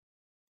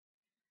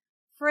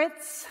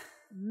Fritz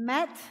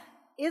met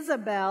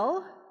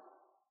Isabel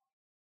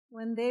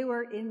when they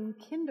were in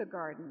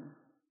kindergarten.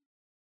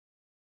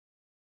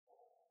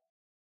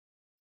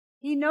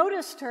 He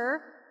noticed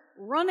her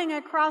running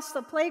across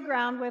the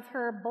playground with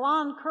her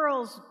blonde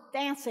curls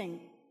dancing.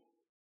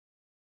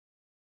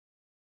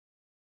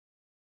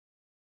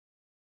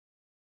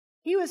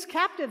 He was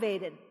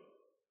captivated.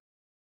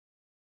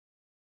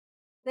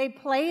 They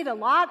played a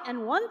lot,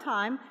 and one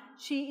time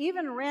she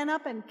even ran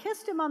up and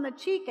kissed him on the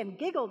cheek and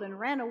giggled and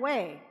ran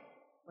away.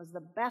 It was the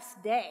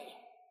best day.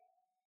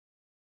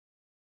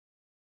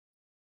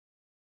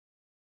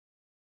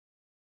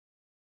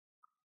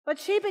 But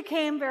she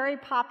became very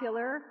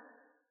popular,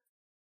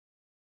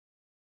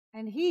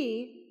 and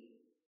he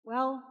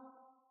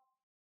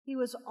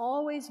was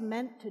always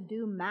meant to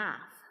do math,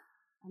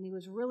 and he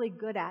was really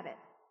good at it.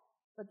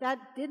 But that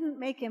didn't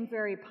make him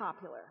very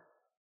popular.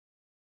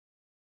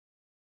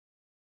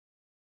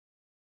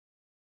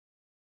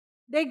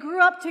 They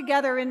grew up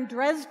together in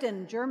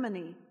Dresden,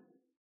 Germany.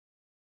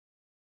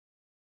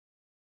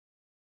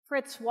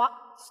 Fritz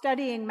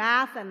studying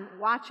math and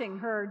watching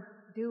her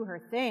do her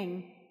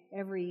thing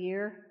every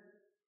year.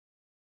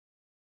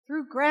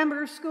 Through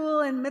grammar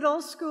school and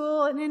middle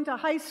school and into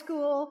high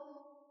school.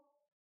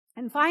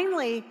 And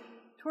finally,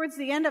 towards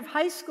the end of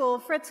high school,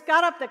 Fritz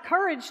got up the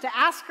courage to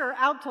ask her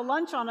out to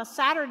lunch on a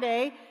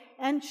Saturday,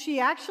 and she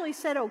actually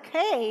said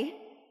okay.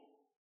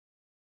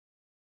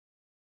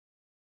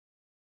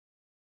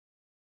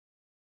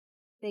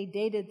 They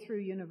dated through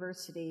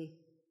university,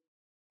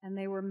 and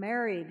they were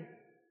married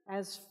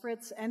as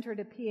Fritz entered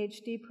a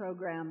PhD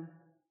program.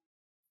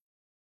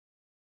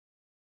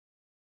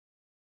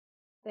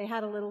 They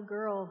had a little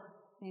girl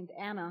named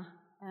Anna,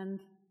 and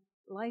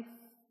life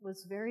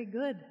was very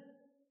good.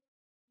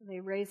 They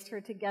raised her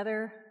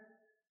together.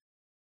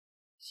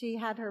 She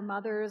had her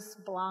mother's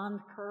blonde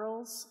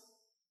curls.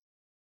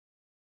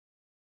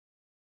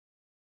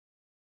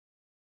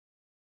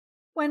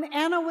 When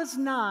Anna was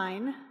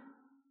 9,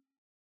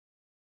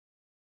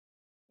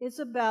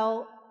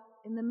 Isabel,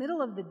 in the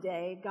middle of the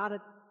day, got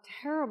a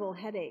terrible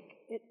headache.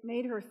 It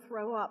made her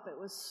throw up. It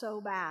was so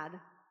bad.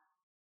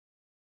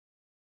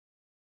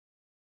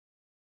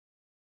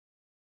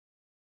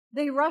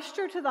 They rushed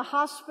her to the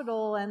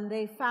hospital, and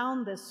they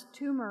found this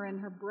tumor in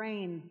her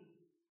brain.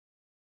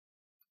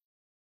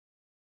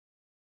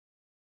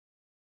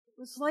 It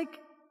was like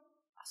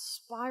a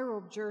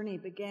spiral journey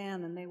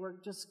began, and they were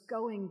just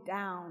going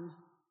down.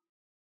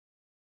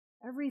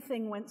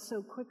 Everything went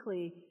so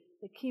quickly.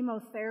 The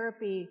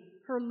chemotherapy,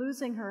 her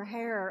losing her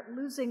hair,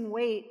 losing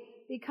weight,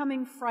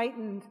 becoming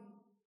frightened,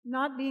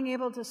 not being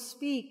able to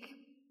speak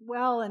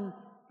well, and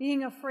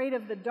being afraid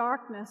of the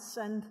darkness,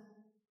 and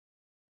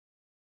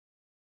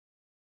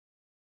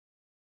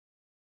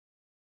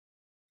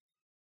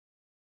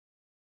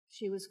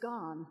she was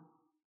gone.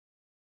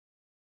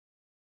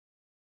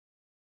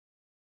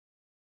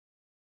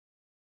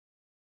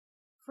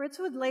 Fritz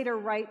would later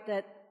write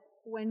that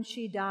when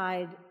she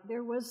died,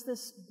 there was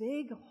this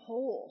big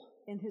hole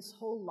in his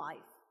whole life,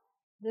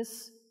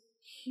 this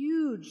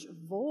huge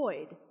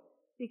void,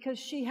 because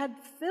she had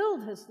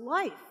filled his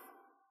life.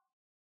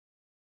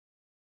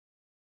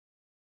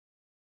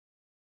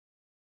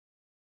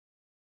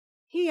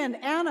 He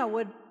and Anna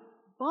would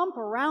bump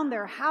around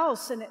their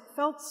house, and it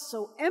felt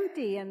so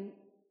empty and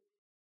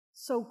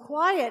so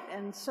quiet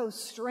and so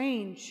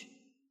strange.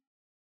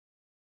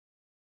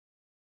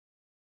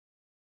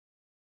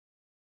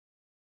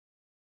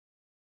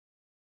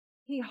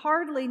 He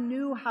hardly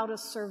knew how to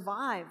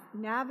survive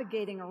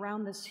navigating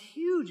around this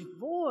huge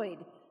void,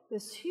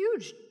 this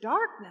huge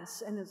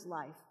darkness in his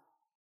life.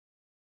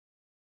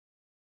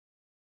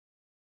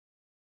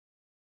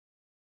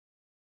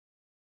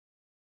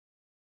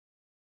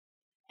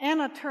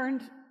 Anna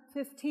turned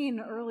 15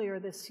 earlier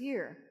this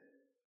year.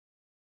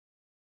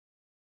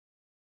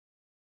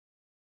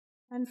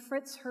 And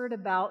Fritz heard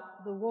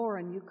about the war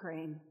in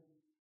Ukraine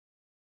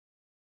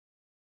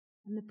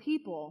and the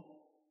people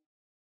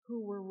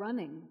who were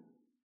running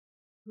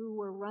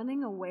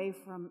away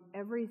from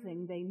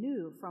everything they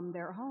knew, from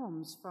their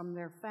homes, from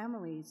their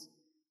families,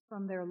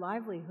 from their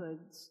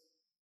livelihoods.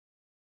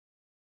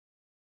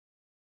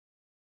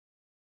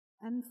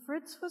 And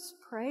Fritz was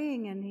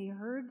praying, and he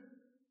heard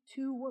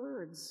 2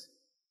 words.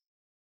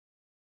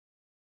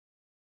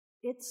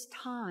 It's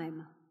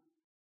time.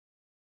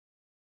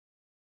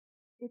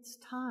 It's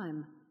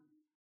time.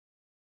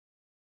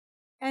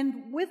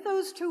 And with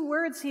those 2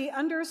 words, he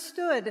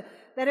understood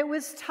that it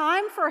was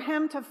time for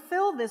him to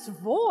fill this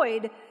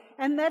void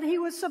and that he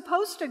was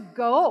supposed to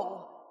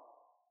go.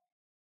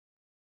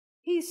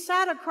 He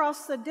sat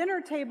across the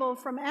dinner table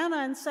from Anna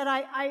and said,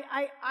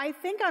 I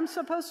think I'm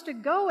supposed to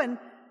go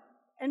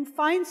and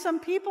find some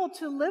people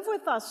to live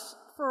with us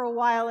for a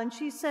while. And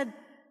she said,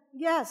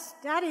 yes,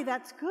 Daddy,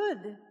 that's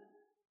good.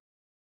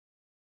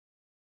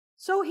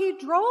 So he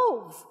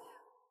drove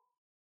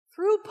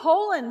through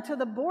Poland to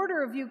the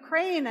border of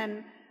Ukraine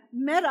and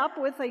met up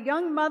with a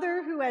young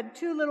mother who had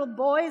 2 little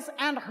boys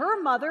and her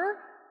mother,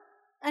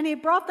 and he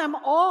brought them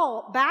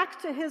all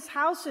back to his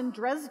house in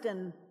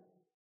Dresden.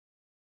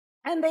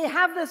 And they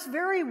have this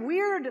very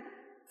weird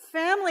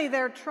family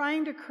they're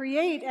trying to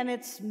create, and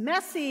it's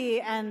messy,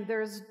 and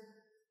there's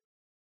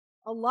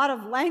a lot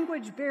of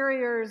language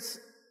barriers.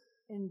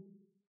 And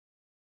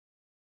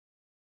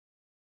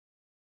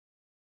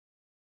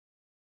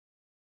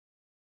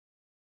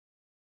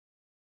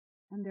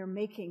they're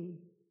making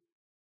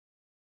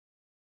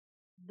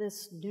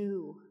this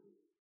new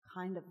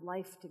kind of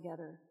life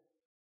together.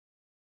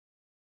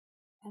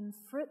 And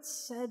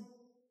Fritz said,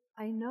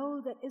 I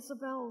know that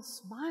Isabel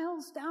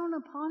smiles down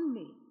upon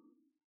me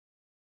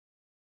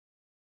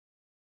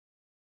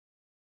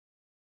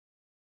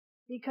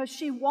because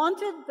she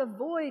wanted the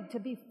void to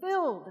be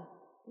filled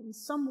in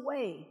some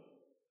way.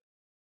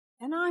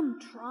 And I'm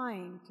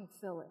trying to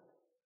fill it.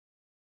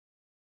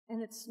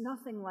 And it's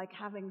nothing like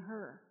having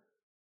her.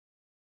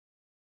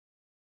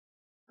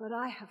 But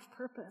I have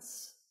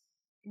purpose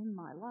in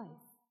my life.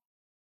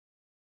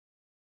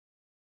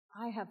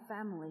 I have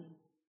family.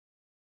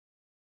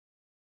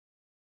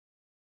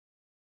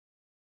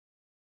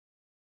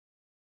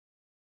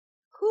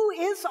 Who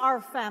is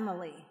our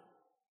family?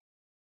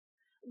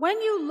 When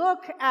you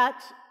look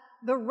at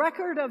the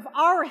record of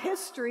our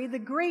history, the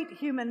great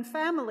human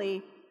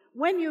family,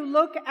 when you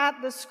look at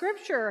the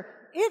scripture,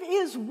 it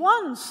is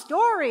one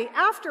story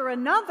after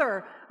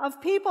another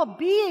of people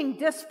being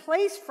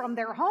displaced from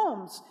their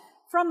homes,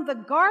 from the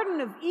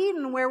Garden of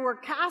Eden where we're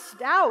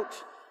cast out,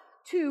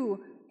 to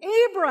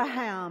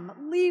Abraham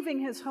leaving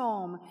his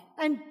home,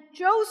 and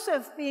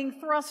Joseph being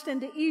thrust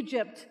into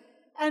Egypt,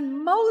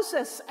 and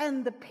Moses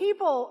and the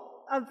people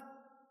of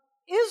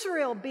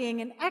Israel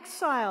being in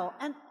exile,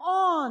 and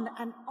on,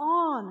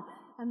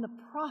 and the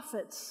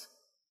prophets.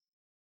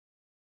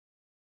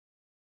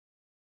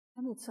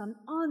 And it's an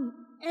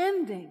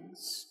unending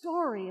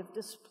story of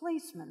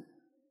displacement.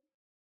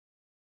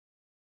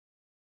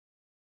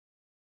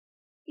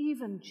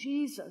 Even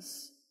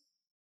Jesus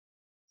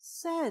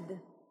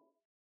said,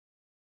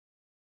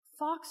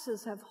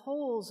 foxes have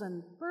holes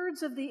and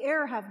birds of the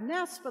air have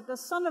nests, but the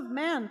Son of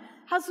Man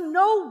has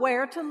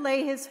nowhere to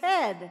lay his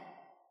head.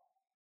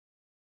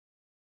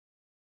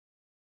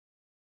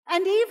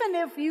 And even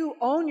if you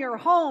own your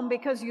home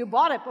because you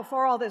bought it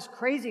before all this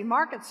crazy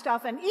market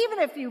stuff, and even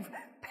if you've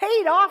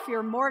paid off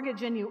your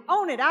mortgage and you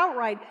own it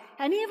outright,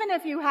 and even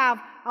if you have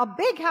a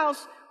big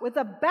house with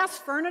the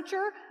best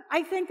furniture,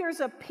 I think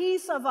there's a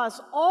piece of us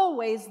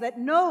always that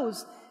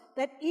knows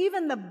that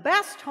even the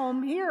best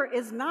home here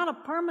is not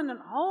a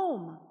permanent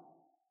home.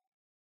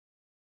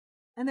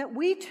 And that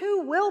we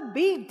too will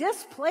be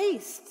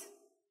displaced.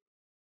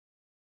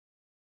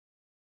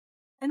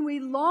 And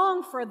we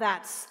long for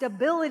that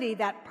stability,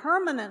 that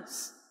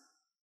permanence.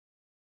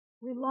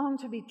 We long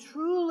to be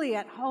truly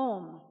at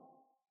home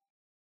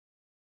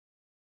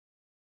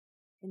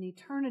in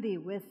eternity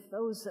with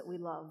those that we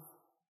love.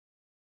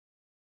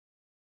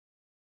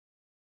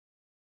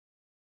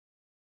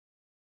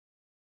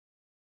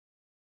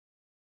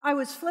 I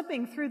was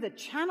flipping through the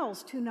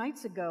channels 2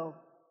 nights ago,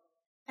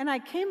 and I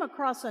came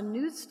across a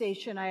news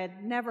station I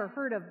had never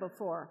heard of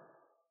before.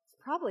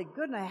 It's probably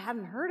good, and I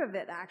hadn't heard of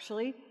it,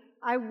 actually.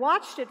 I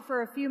watched it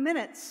for a few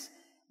minutes.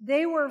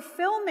 They were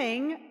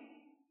filming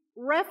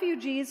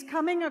refugees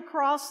coming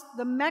across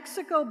the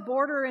Mexico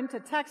border into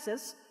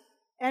Texas,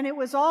 and it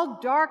was all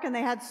dark, and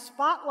they had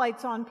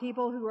spotlights on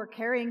people who were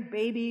carrying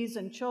babies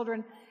and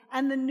children,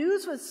 and the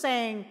news was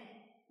saying,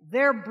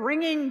 they're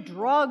bringing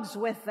drugs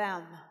with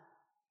them.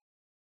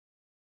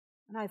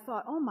 And I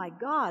thought, oh my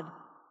God,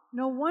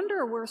 no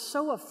wonder we're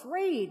so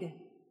afraid.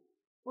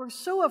 We're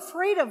so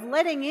afraid of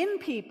letting in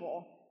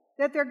people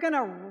that they're going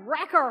to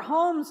wreck our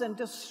homes and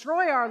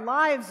destroy our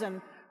lives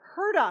and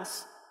hurt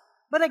us.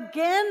 But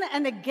again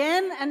and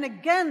again and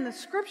again, the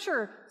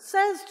scripture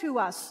says to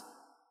us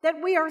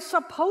that we are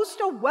supposed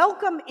to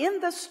welcome in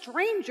the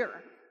stranger.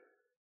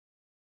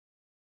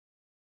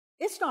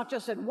 It's not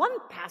just in one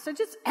passage,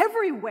 it's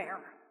everywhere.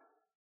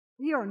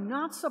 We are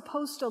not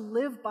supposed to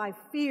live by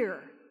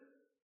fear.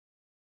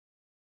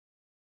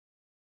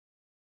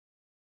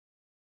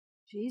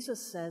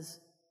 Jesus says,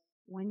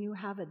 when you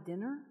have a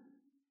dinner,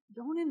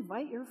 don't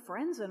invite your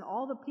friends and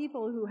all the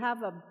people who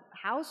have a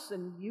house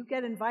and you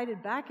get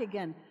invited back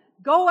again.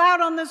 Go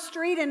out on the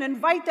street and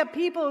invite the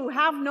people who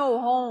have no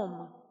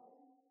home.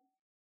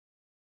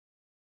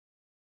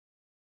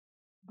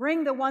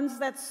 Bring the ones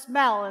that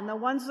smell and the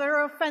ones that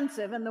are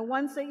offensive and the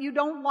ones that you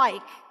don't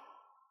like.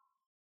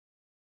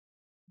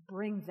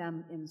 Bring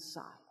them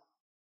inside.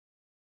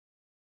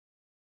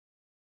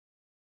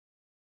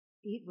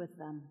 Eat with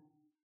them.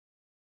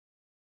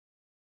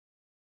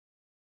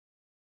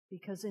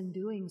 Because in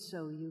doing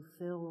so, you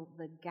fill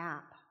the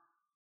gap.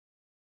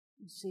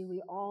 You see, we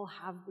all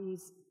have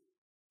these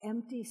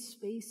empty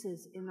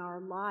spaces in our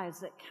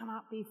lives that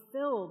cannot be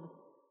filled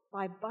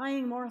by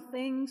buying more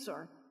things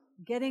or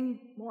getting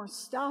more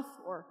stuff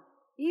or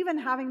even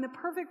having the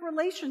perfect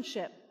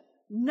relationship.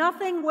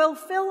 Nothing will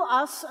fill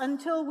us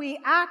until we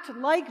act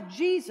like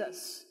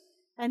Jesus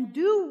and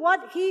do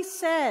what he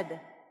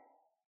said.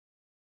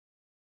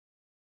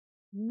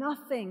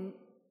 Nothing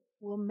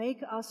will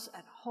make us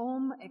at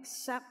home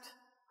except,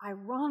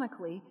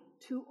 ironically,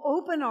 to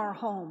open our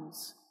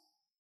homes,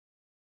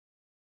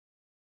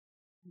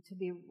 and to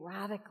be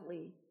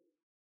radically,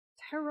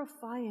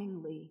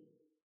 terrifyingly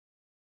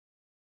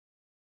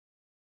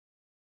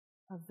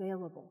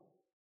available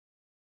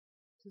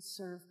to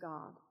serve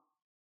God.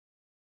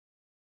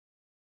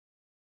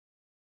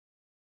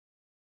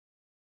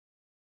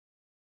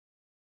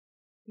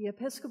 The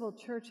Episcopal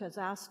Church has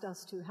asked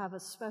us to have a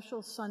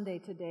special Sunday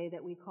today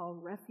that we call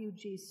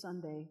Refugee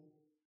Sunday,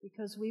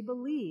 because we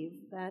believe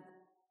that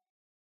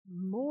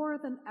more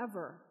than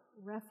ever,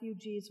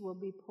 refugees will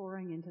be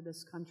pouring into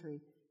this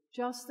country.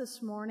 Just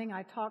this morning,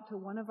 I talked to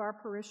one of our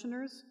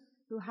parishioners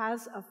who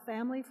has a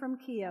family from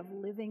Kiev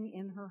living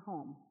in her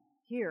home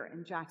here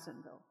in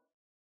Jacksonville.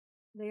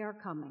 They are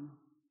coming.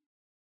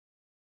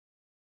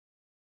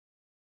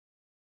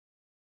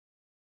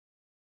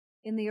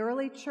 In the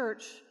early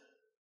church,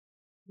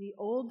 the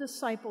old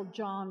disciple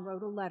John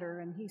wrote a letter,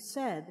 and he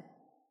said,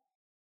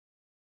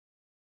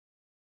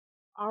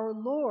 "Our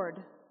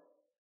Lord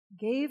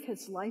gave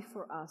his life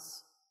for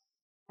us,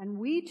 and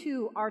we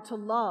too are to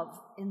love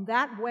in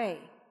that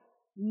way,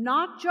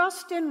 not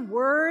just in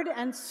word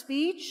and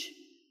speech,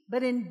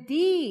 but in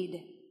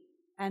deed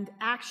and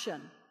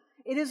action.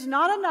 It is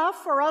not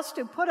enough for us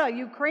to put a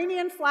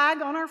Ukrainian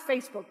flag on our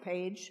Facebook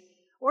page,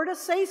 or to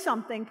say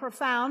something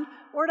profound,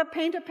 or to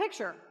paint a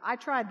picture. I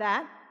tried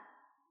that.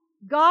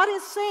 God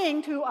is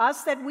saying to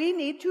us that we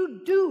need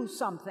to do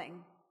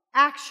something.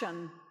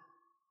 Action.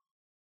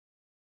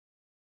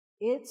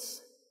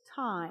 It's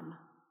time."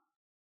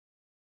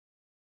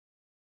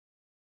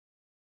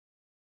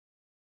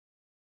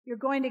 You're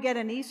going to get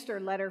an Easter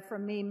letter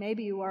from me.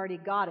 Maybe you already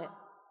got it.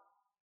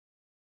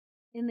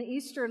 In the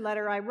Easter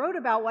letter, I wrote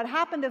about what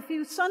happened a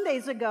few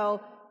Sundays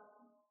ago.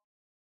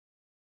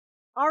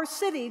 Our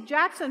city,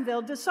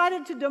 Jacksonville,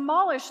 decided to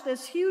demolish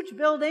this huge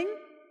building,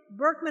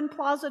 Berkman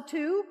Plaza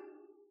 2.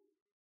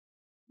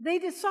 They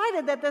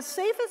decided that the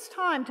safest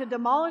time to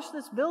demolish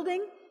this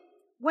building,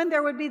 when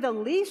there would be the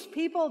least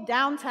people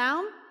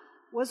downtown,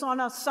 was on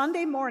a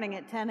Sunday morning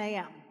at 10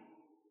 a.m.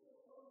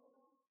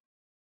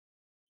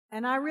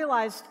 And I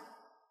realized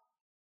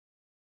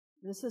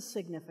this is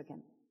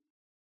significant.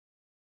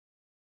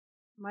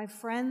 My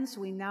friends,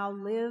 we now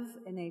live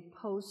in a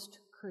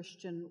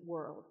post-Christian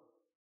world.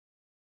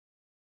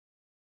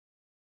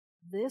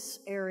 This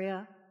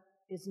area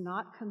is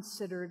not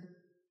considered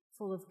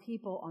full of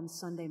people on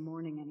Sunday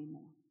morning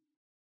anymore.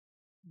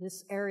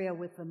 This area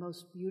with the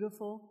most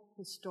beautiful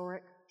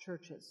historic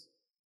churches.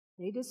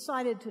 They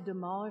decided to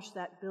demolish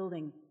that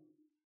building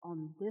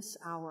on this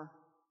hour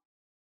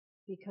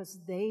because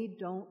they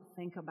don't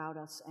think about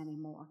us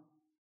anymore.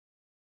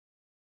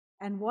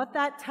 And what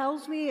that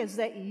tells me is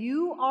that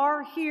you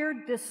are here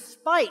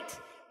despite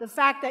the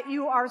fact that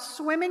you are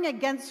swimming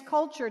against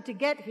culture to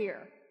get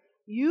here.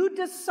 You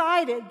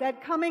decided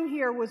that coming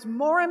here was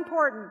more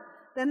important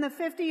than the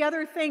 50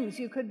 other things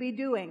you could be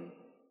doing.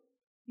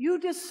 You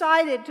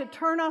decided to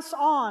turn us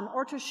on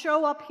or to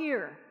show up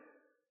here.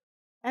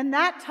 And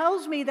that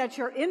tells me that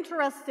you're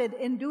interested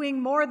in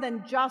doing more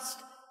than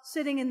just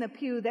sitting in the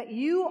pew, that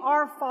you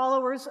are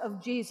followers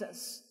of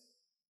Jesus.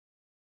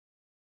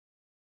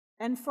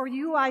 And for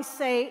you, I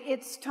say,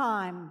 it's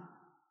time.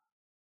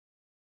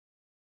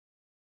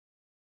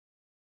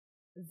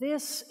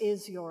 This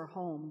is your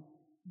home.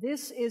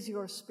 This is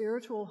your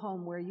spiritual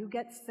home where you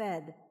get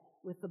fed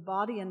with the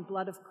body and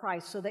blood of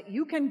Christ so that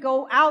you can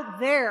go out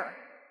there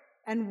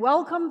and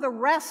welcome the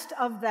rest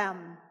of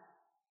them.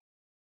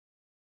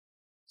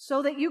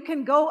 So that you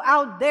can go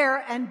out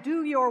there and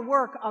do your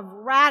work of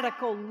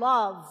radical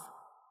love.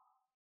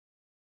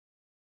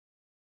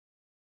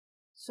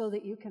 So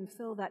that you can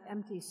fill that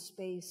empty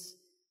space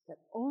that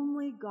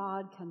only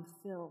God can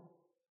fill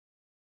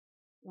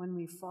when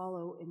we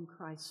follow in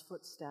Christ's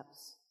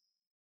footsteps.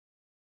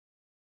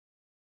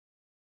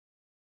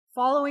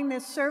 Following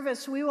this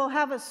service, we will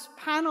have a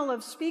panel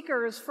of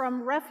speakers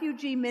from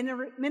refugee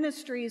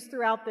ministries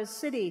throughout this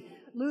city,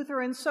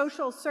 Lutheran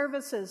Social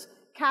Services,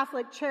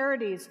 Catholic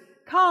Charities.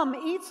 Come,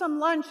 eat some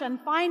lunch and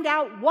find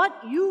out what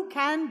you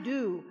can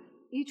do.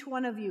 Each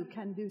one of you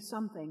can do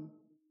something.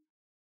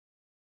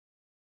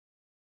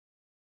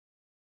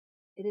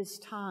 It is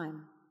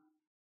time,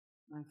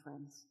 my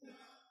friends.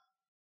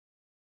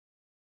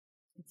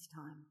 It's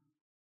time.